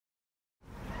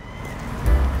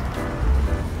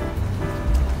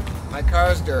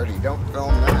car's dirty. Don't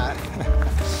film that.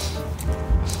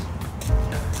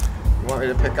 You want me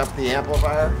to pick up the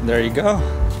amplifier? There you go.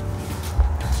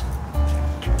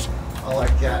 I'll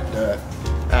let Kat do it.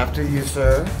 After you,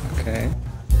 sir. Okay.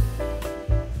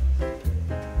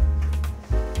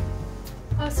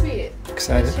 Oh, sweet.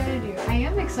 Excited? What should I do? I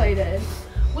am excited.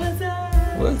 What's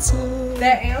up? What's up?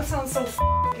 That amp sounds so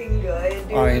f***ing good,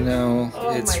 dude. I know.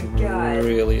 Oh it's my God.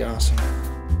 really awesome.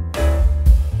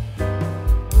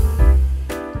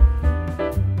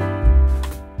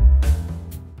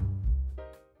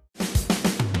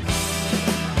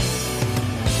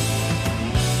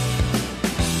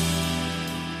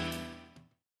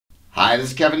 Hi,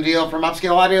 this is Kevin Deal from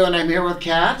Upscale Audio, and I'm here with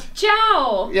Kat.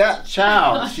 Ciao! Yeah,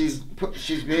 ciao. She's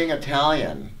being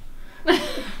Italian. God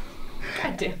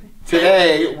damn it.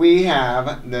 Today we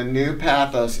have the new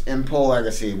Pathos InPol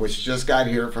Legacy, which just got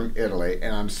here from Italy,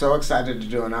 and I'm so excited to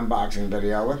do an unboxing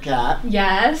video with Kat.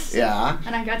 Yes. Yeah.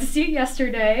 And I got to see it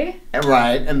yesterday.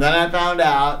 Right, and then I found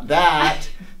out that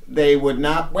they would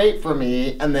not wait for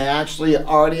me, and they actually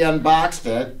already unboxed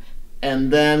it,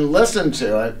 and then listened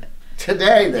to it.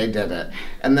 Today they did it,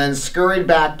 and then scurried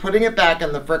back, putting it back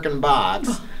in the frickin'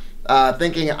 box,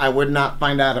 thinking I would not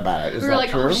find out about it. Is We were that like,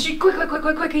 true? oh shit,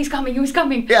 quick, he's coming.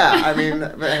 Yeah, I mean,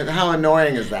 how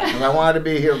annoying is that? Because I wanted to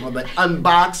be here for the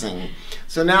unboxing.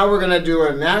 So now we're going to do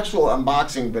an actual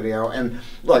unboxing video, and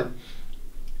look,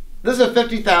 this is a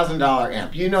 $50,000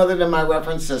 amp. You know that in my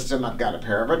reference system, I've got a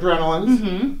pair of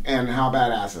Adrenalins, and how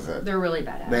badass is it? They're really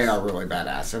badass. They are really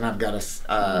badass, and I've got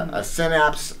a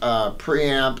Synapse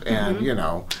preamp, and you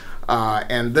know,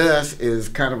 and this is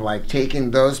kind of like taking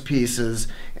those pieces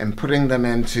and putting them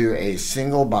into a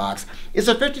single box. It's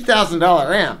a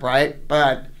 $50,000 amp, right?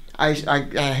 But I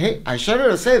shudder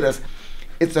to say this,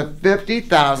 it's a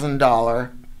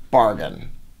 $50,000 bargain.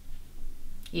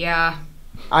 Yeah.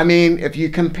 I mean, if you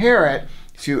compare it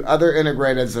to other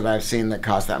integrateds that I've seen that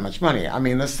cost that much money, I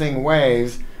mean, this thing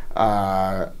weighs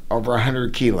over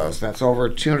 100 kilos. That's over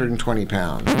 220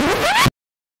 pounds.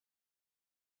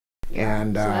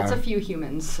 And So that's a few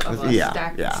humans of us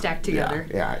stacked together.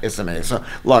 Yeah, it's amazing. So,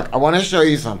 look, I want to show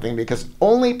you something because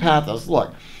only Pathos,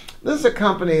 look, this is a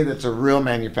company that's a real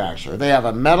manufacturer. They have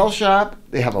a metal shop,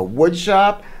 they have a wood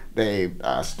shop, they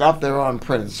stuff their own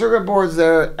printed circuit boards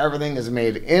there. Everything is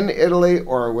made in Italy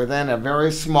or within a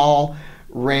very small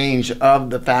range of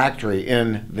the factory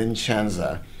in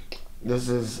Vicenza.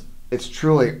 It's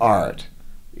truly art.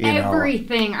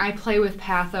 Everything I play with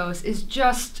Pathos is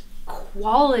just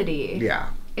quality. Yeah.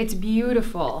 It's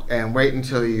beautiful. And wait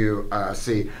until you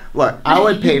see. Look, I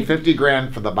would pay 50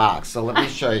 grand for the box, so let me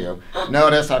show you.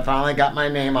 Notice I finally got my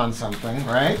name on something,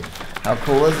 right? How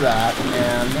cool is that?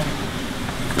 And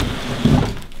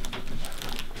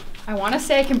I want to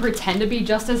say I can pretend to be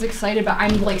just as excited, but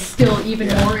I'm like still even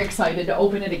more excited to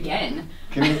open it again.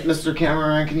 Can you, Mr.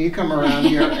 Cameraman, can you come around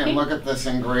here and look at this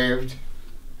engraved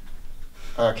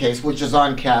case, which is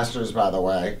on casters, by the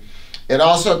way. It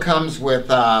also comes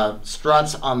with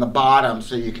struts on the bottom,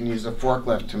 so you can use a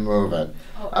forklift to move it,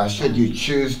 should you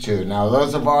choose to. Now,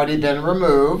 those have already been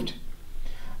removed.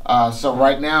 So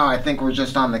right now, I think we're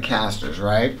just on the casters,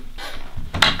 right?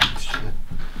 Shit.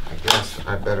 I guess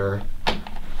I better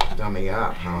dummy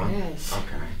up, huh? Yes.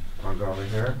 Okay. I'll go over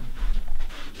here.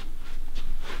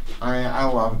 I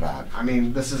love that. I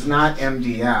mean, this is not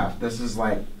MDF. This is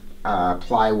like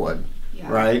plywood,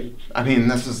 right? I mean,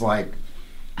 this is like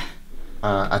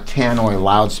a tannoy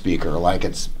loudspeaker, like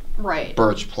it's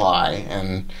birch ply,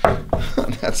 and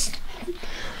that's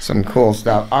some cool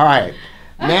stuff. All right,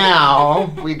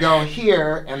 now we go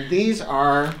here, and these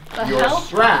are your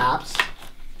straps,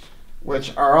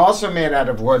 which are also made out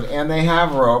of wood, and they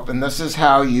have rope, and this is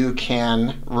how you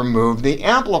can remove the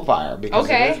amplifier, because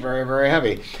it is very, very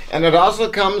heavy. And it also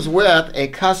comes with a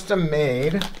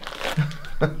custom-made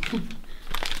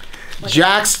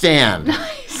jack stand.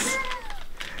 Nice.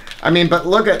 I mean, but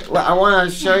look at, I want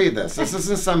to show you this. This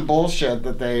isn't some bullshit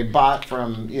that they bought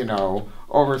from, you know,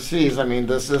 overseas. I mean,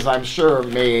 this is, I'm sure,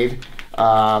 made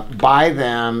by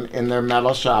them in their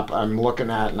metal shop I'm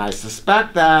looking at, and I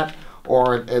suspect that,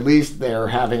 or at least they're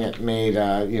having it made,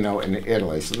 you know, in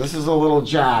Italy. So this is a little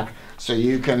jack, so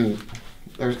you can,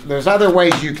 there's other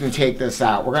ways you can take this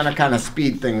out. We're going to kind of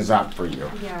speed things up for you.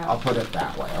 Yeah. I'll put it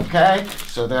that way, okay?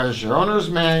 So there's your owner's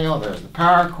manual, there's the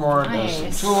power cord, there's some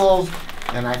tools,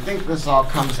 and I think this all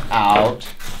comes out.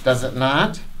 Does it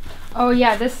not? Oh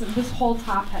yeah, this whole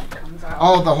top head comes out.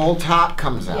 Oh, the whole top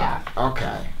comes out. Yeah.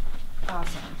 Okay.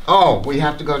 Awesome. Oh, we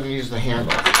have to go and use the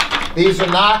handles. These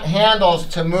are not handles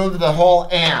to move the whole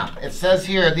amp. It says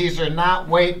here these are not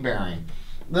weight bearing.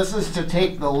 This is to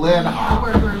take the lid off.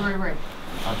 Right.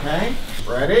 Okay,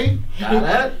 ready?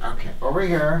 Got it? Okay, over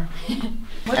here.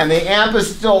 And the amp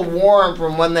is still warm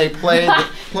from when they played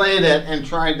it and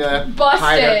tried to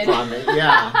hide it from me.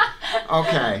 Yeah.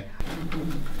 Okay.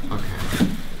 Okay.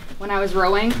 When I was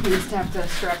rowing, we used to have to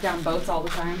strap down boats all the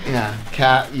time. Yeah.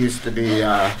 Kat used to be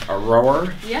a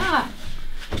rower. Yeah.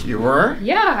 You were?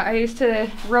 Yeah, I used to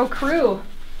row crew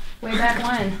way back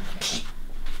when.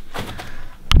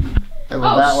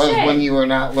 Well, that was when you were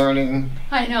not learning.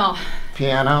 I know.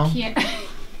 Piano.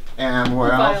 And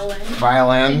what else?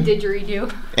 Violin. And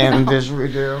didgeridoo. And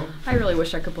didgeridoo. I really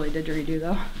wish I could play didgeridoo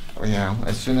though. Yeah,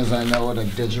 as soon as I know what a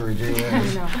didgeridoo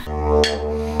is. I know.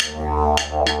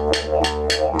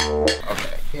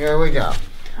 Okay, here we go.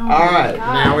 Oh all right,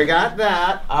 God. Now we got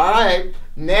that. All right,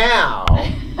 now,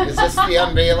 is this the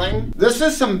unveiling? This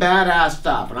is some badass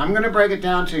stuff, and I'm going to break it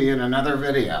down to you in another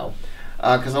video.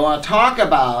 Because I want to talk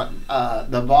about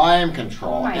the volume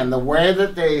control and the way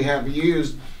that they have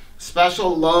used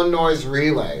special low noise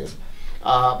relays.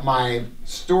 My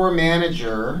store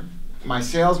manager, my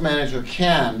sales manager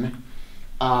Ken,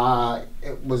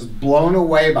 it was blown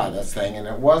away by this thing, and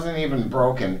it wasn't even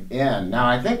broken in. Now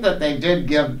I think that they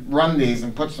did run these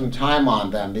and put some time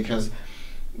on them because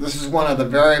this is one of the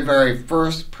very, very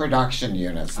first production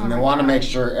units, and they want to make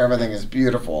sure everything is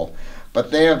beautiful. But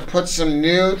they have put some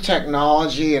new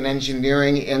technology and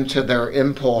engineering into their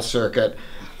InPol circuit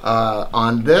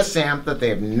on this amp that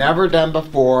they've never done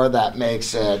before. That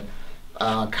makes it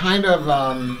kind of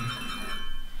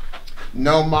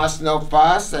no muss, no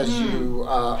fuss as you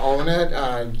own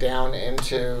it down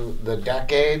into the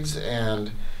decades,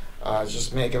 and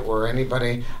just make it where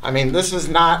anybody, I mean, this is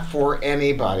not for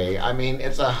anybody. I mean,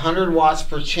 it's 100 watts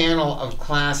per channel of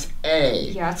class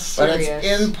A. Yeah, it's serious. But it's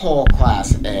InPol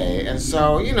class A. And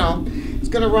so, you know, it's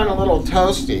going to run a little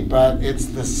toasty, but it's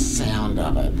the sound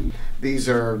of it. These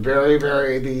are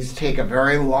these take a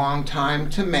very long time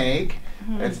to make.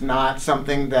 It's not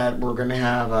something that we're going to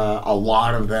have a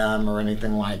lot of them or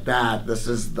anything like that. This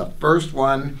is the first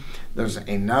one. There's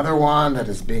another one that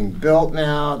is being built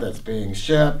now, that's being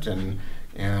shipped, and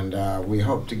we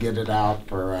hope to get it out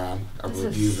for a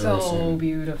review very soon. So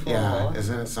beautiful. Yeah,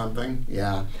 isn't it something?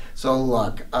 Yeah. So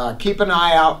look, keep an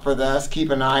eye out for this. Keep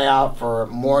an eye out for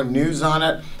more news on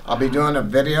it. I'll be doing a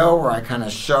video where I kind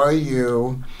of show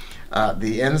you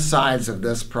the insides of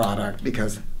this product,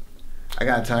 because I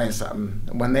gotta tell you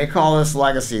something. When they call this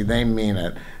legacy, they mean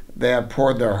it. They have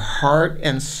poured their heart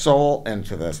and soul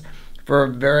into this for a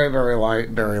very,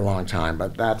 very long time,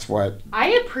 but that's what...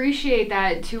 I appreciate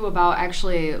that too, about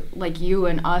actually like you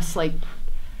and us, like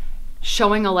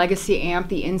showing a legacy amp,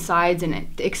 the insides, and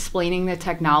explaining the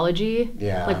technology.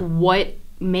 Yeah. Like what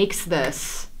makes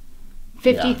this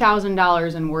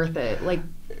 $50,000 and worth it. Like,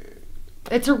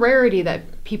 it's a rarity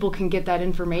that people can get that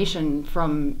information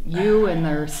from you and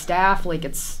their staff. Like,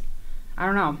 it's, I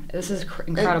don't know. This is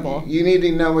incredible. You need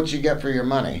to know what you get for your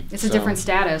money. It's a different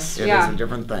status. It is a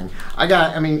different thing.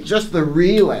 I mean, just the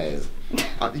relays,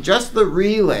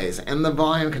 and the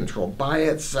volume control by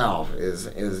itself is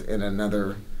in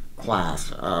another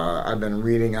class. I've been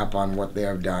reading up on what they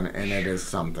have done, and it is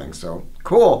something. So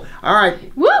cool. All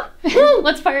right. Woo!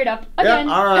 Let's fire it up again.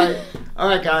 Yep, all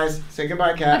right, guys. Say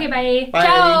goodbye, Kat. Okay, bye. Bye.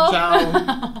 Ciao.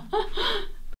 Ciao.